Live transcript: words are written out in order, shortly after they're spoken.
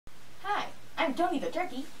I'm Tony the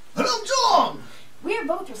Turkey. And I'm John! We're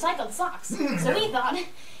both recycled socks, so we thought,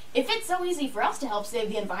 if it's so easy for us to help save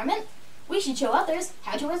the environment, we should show others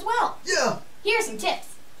how to as well. Yeah! Here are some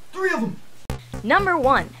tips. 3 of them! Number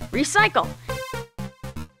 1. Recycle.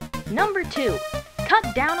 Number 2.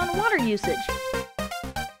 Cut down on water usage.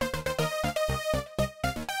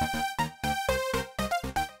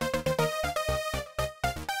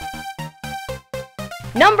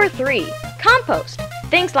 Number 3. Compost.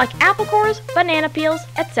 Things like apple cores, banana peels,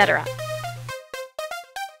 etc.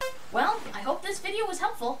 Well, I hope this video was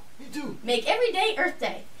helpful. Me too! Make every day Earth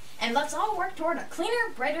Day, and let's all work toward a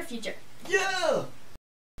cleaner, brighter future. Yeah!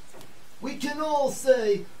 We can all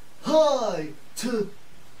say hi to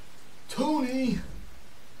Tony.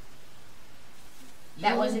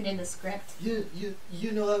 That wasn't in the script.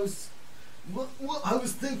 You know, I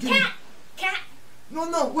was thinking. Cat! Cat!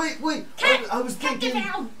 No, wait. Cat! I was Cat, thinking.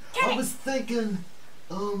 get down! Cat! I was thinking.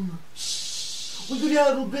 We could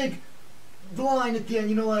have a big line at the end,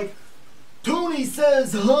 you know, like Tony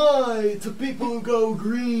says hi to people who go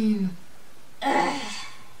green. Or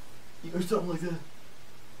something like that.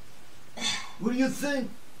 What do you think,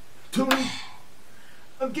 Tony?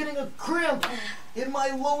 I'm getting a cramp in my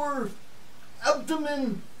lower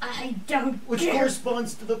abdomen. I don't Which care.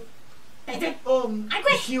 corresponds to the I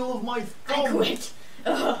quit. heel of my thumb. I quit.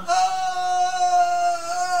 Ugh. Ah!